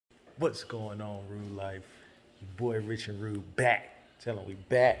What's going on, Rude Life? Your boy Rich and Rude back. Tell him we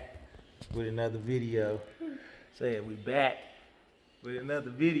back with another video. Say it, we back with another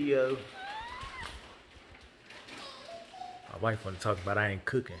video. My wife want to talk about I ain't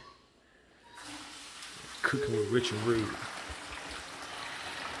cooking. Cooking with Rich and Rude.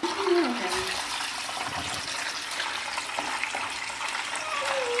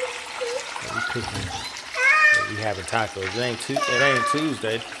 We cooking. We having tacos. It ain't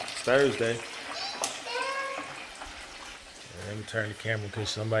Tuesday. It's Thursday. Let me turn the camera because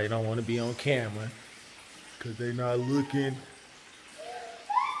somebody don't want to be on camera because they not looking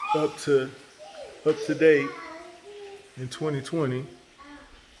up to date in 2020.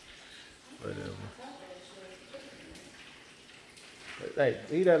 Whatever. But, hey,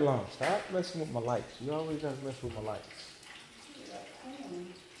 leave that alone. Stop messing with my lights. You always gotta mess with my lights.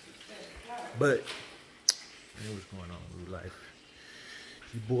 But what's going on, Rude Life?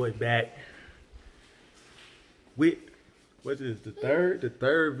 Your boy back with what is the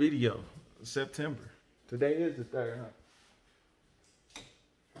third video of September. Today is the third, huh?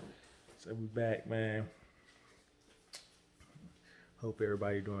 So we back, man. Hope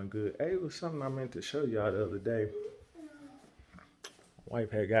everybody doing good. Hey, it was something I meant to show y'all the other day. My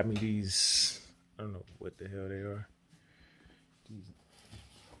wife had got me these, I don't know what the hell they are. These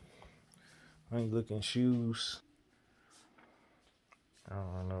funny looking shoes. I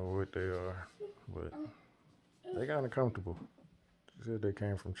don't know what they are, but they kind of comfortable. She said they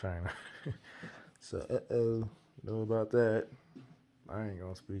came from China. So, know about that. I ain't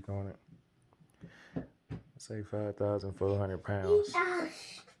gonna speak on it. Say 5,400 pounds.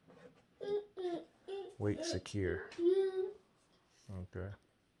 Weight secure. Okay.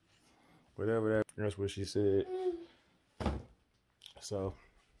 Whatever that's what she said. So,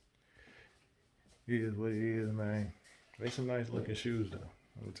 it is what it is, man. They some nice looking shoes though.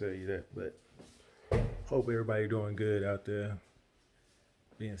 I'm gonna tell you that. But hope everybody doing good out there.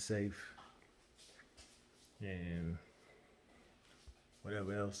 Being safe. And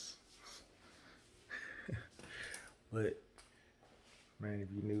whatever else. But man, if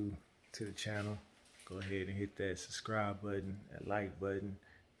you're new to the channel, go ahead and hit that subscribe button, that like button,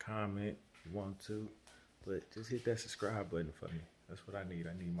 comment if you want to. But just hit that subscribe button for me. That's what I need.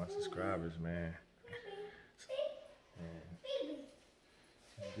 I need my subscribers, man. And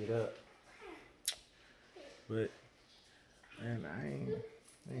get up. But man,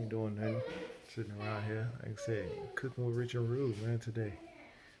 I ain't doing nothing. Sitting around here, like I said, cooking with Rich and Rude, man, today.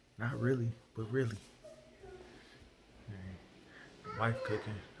 Not really, but really. Wife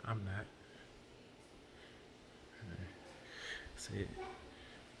cooking, I'm not. See it.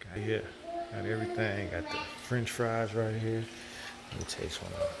 Got here, got everything. Got the French fries right here. Let me taste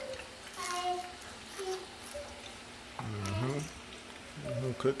one out.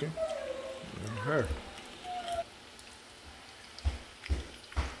 Cooking. Her.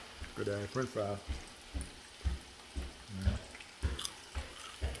 Good damn French fries.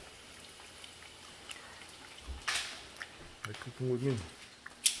 They're cooking with me.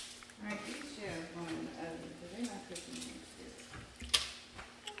 Alright, these shells going in the oven because they're not cooking this good.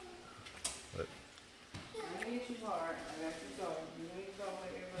 What? I hit you hard. I got you going. You know you go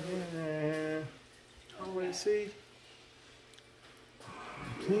with everybody. Yeah. Always see.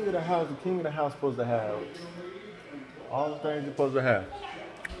 King of the house supposed to have all the things you're supposed to have.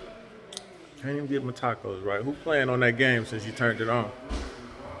 Can't even get my tacos right. Who playing on that game since you turned it on?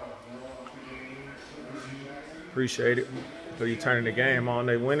 Appreciate it. So you turning the game on,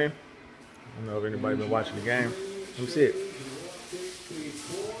 they winning. I don't know if anybody been watching the game. Let me see it.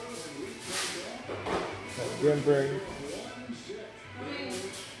 Denver.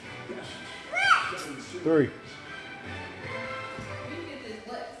 3.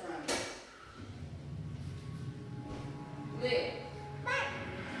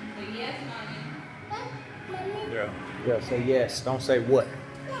 Yeah, say yes. Don't say what.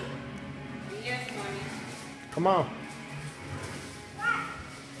 Yes, mommy. Come on.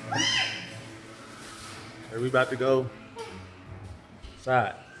 Are we about to go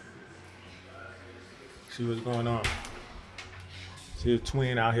inside? See what's going on. See a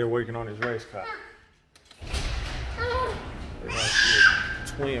twin out here working on his race car. See a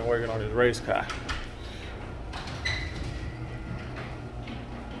twin working on his race car.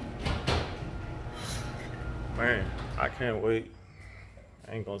 Man, I can't wait.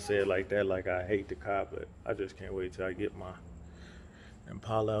 I ain't gonna say it like that, like I hate the car, but I just can't wait till I get my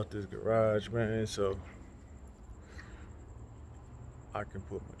Impala out this garage, man, so I can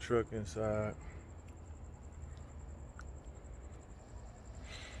put my truck inside.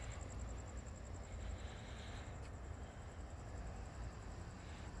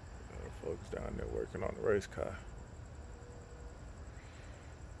 folks down there working on the race car.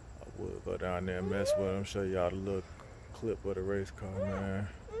 I would go down there and mess with them, show y'all the little clip of the race car, man.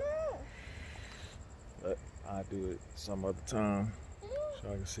 But I'll do it some other time so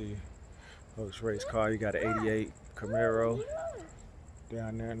I can see folks' race car. You got an 88 Camaro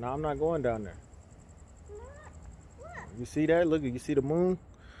down there. No, I'm not going down there. You see that? Look, you see the moon?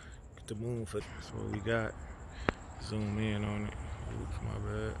 Get the moon for that's what we got. Zoom in on it. Oops, my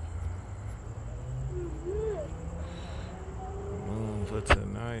bad. Moon for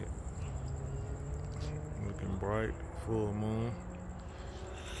tonight. Looking bright, full moon.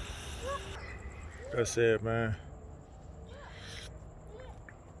 That's it, man.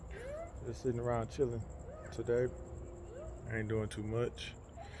 Just sitting around chilling today. I ain't doing too much.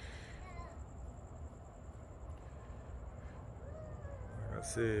 Like I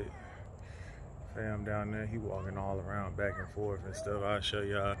said, fam down there, he walking all around back and forth and stuff. I'll show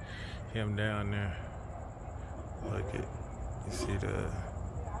y'all him down there. Look it. You see he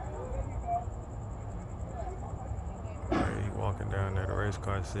walking down there, the race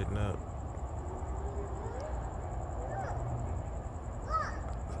car sitting up.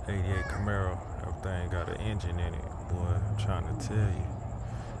 88 Camaro, everything got an engine in it. Boy, I'm trying to tell you.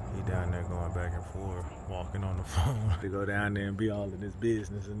 He down there going back and forth, walking on the phone. To go down there and be all in this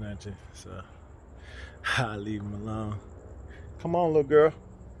business and nothing. So I'll leave him alone. Come on, little girl.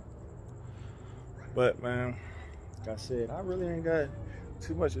 But man, like I said, I really ain't got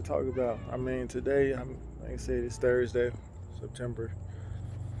too much to talk about. I mean, today, like I said, it's Thursday, September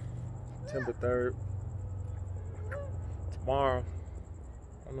 3rd. Tomorrow, I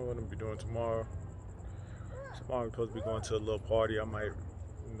don't know what I'm gonna be doing tomorrow. Tomorrow I'm supposed to be going to a little party. I might,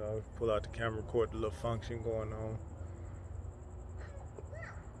 pull out the camera, record the little function going on.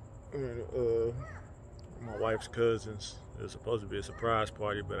 And, my wife's cousins. It was supposed to be a surprise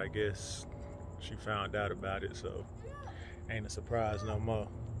party, but I guess she found out about it, so ain't a surprise no more.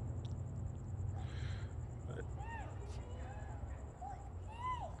 But,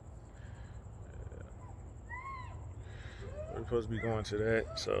 yeah. We're supposed to be going to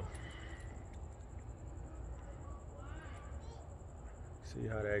that, so see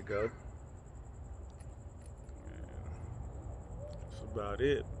how that go. And that's about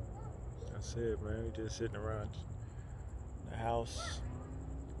it. That's it, man. We just sitting around the house.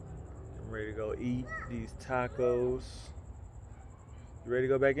 I'm ready to go eat these tacos. You ready to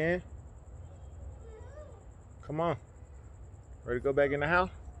go back in? Come on. Ready to go back in the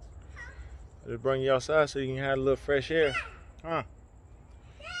house? I'll just bring you outside so you can have a little fresh air. Huh?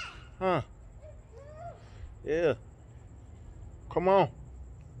 Huh? Yeah. Come on.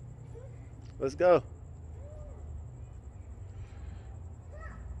 Let's go.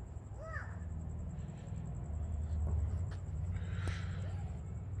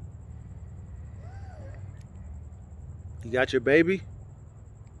 You got your baby?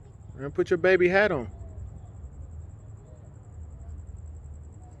 Man, put your baby hat on.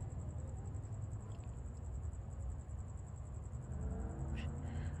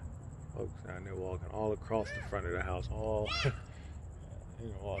 Folks down there walking all across the front of the house, all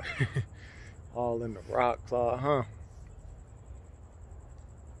all in the rocks, walk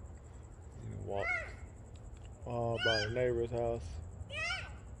all by the neighbor's house.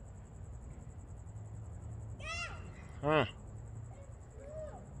 Huh?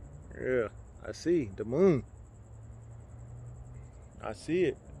 Yeah, I see the moon. I see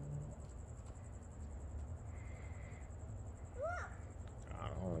it.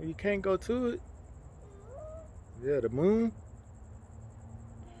 Oh, you can't go to it. Yeah, the moon.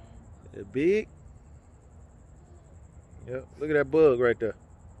 It's big. Yep, look at that bug right there.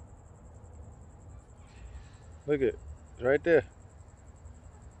 Look at it. It's right there.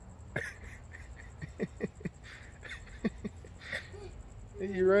 Where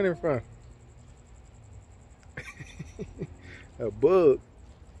you running from? A bug.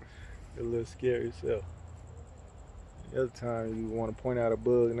 You're a little scared yourself. The other time you want to point out a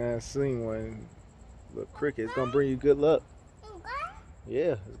bug and I ain't seen one, little cricket, it's gonna bring you good luck.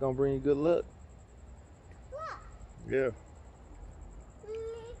 Yeah, it's gonna bring you good luck. Yeah.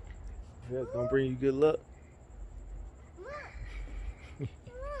 Yeah, it's gonna bring you good luck.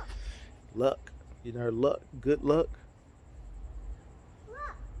 Luck. You know, luck. Good luck.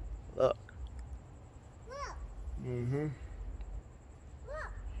 Luck. Mm-hmm.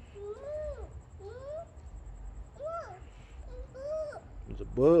 It's a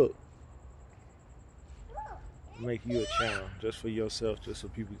bug. Make you a channel just for yourself, just so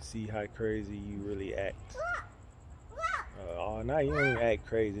people can see how crazy you really act. Oh, now you don't even act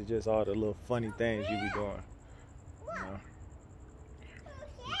crazy, just all the little funny things you be doing. You know?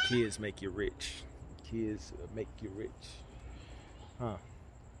 You Kids make you rich. Kids make you rich. Huh?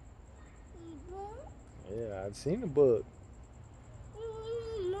 Yeah, I've seen the bug.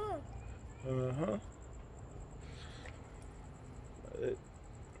 Uh-huh.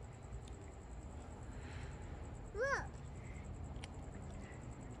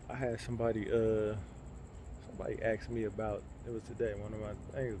 I had somebody asked me about, it was today, I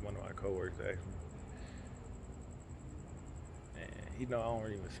think it was one of my coworkers asked me. And I don't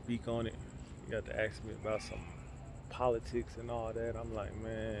even speak on it. He got to ask me about some politics and all that. I'm like,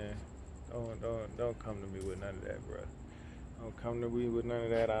 man, don't come to me with none of that, bro. Don't come to me with none of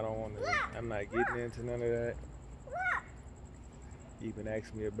that. I'm not getting into none of that. He even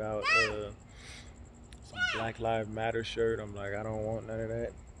asked me about some Black Lives Matter shirt. I'm like, I don't want none of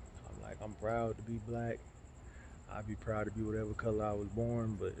that. I'm like, I'm proud to be black. I'd be proud to be whatever color I was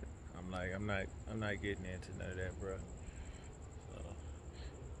born, but I'm like, I'm not getting into none of that, bro. So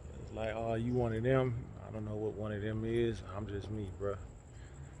it's like, oh, you one of them? I don't know what one of them is. I'm just me, bro.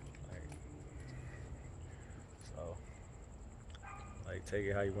 Like, take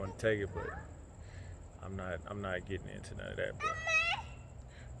it how you want to take it, but I'm not getting into none of that, bro.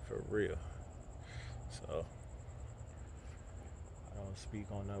 For real. So I don't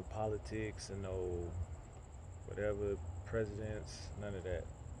speak on no politics and no whatever presidents, none of that.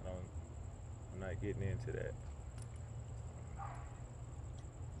 I'm not getting into that.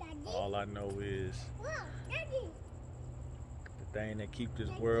 All I know is the thing that keeps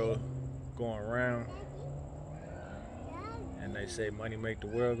this world going around. And they say money make the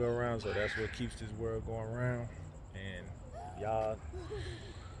world go around, so that's what keeps this world going around. And y'all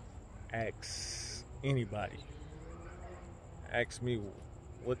ask anybody, ask me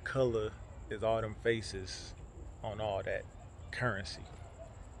what color is all them faces on all that currency.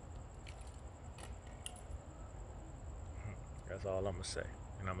 That's all I'm gonna say,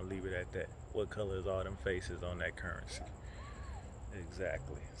 and I'm gonna leave it at that. What color is all them faces on that currency?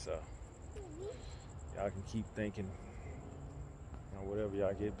 Exactly. So y'all can keep thinking. Whatever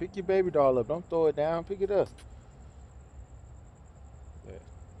y'all get. Pick your baby doll up. Don't throw it down. Pick it up. Yeah.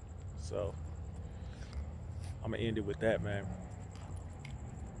 So, I'm going to end it with that, man.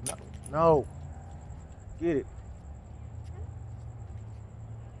 No. Get it.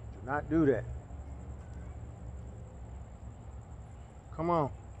 Do not do that. Come on.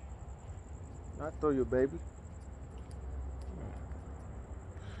 Not throw your baby.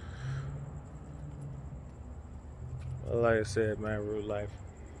 Like I said, man, real life.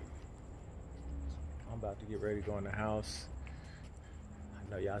 I'm about to get ready to go in the house. I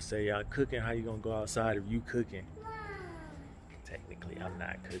know y'all say y'all cooking. How you gonna go outside if you cooking? Technically, I'm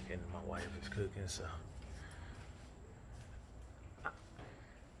not cooking. My wife is cooking, so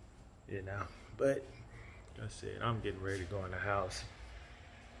you know. But like I said, I'm getting ready to go in the house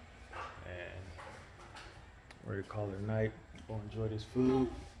and ready to call it a night. Go enjoy this food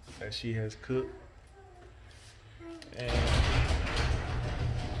that she has cooked. And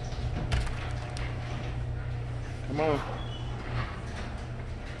come on.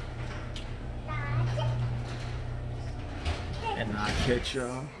 And I'll catch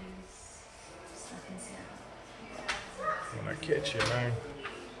y'all when I catch you, man.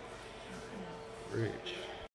 Rich.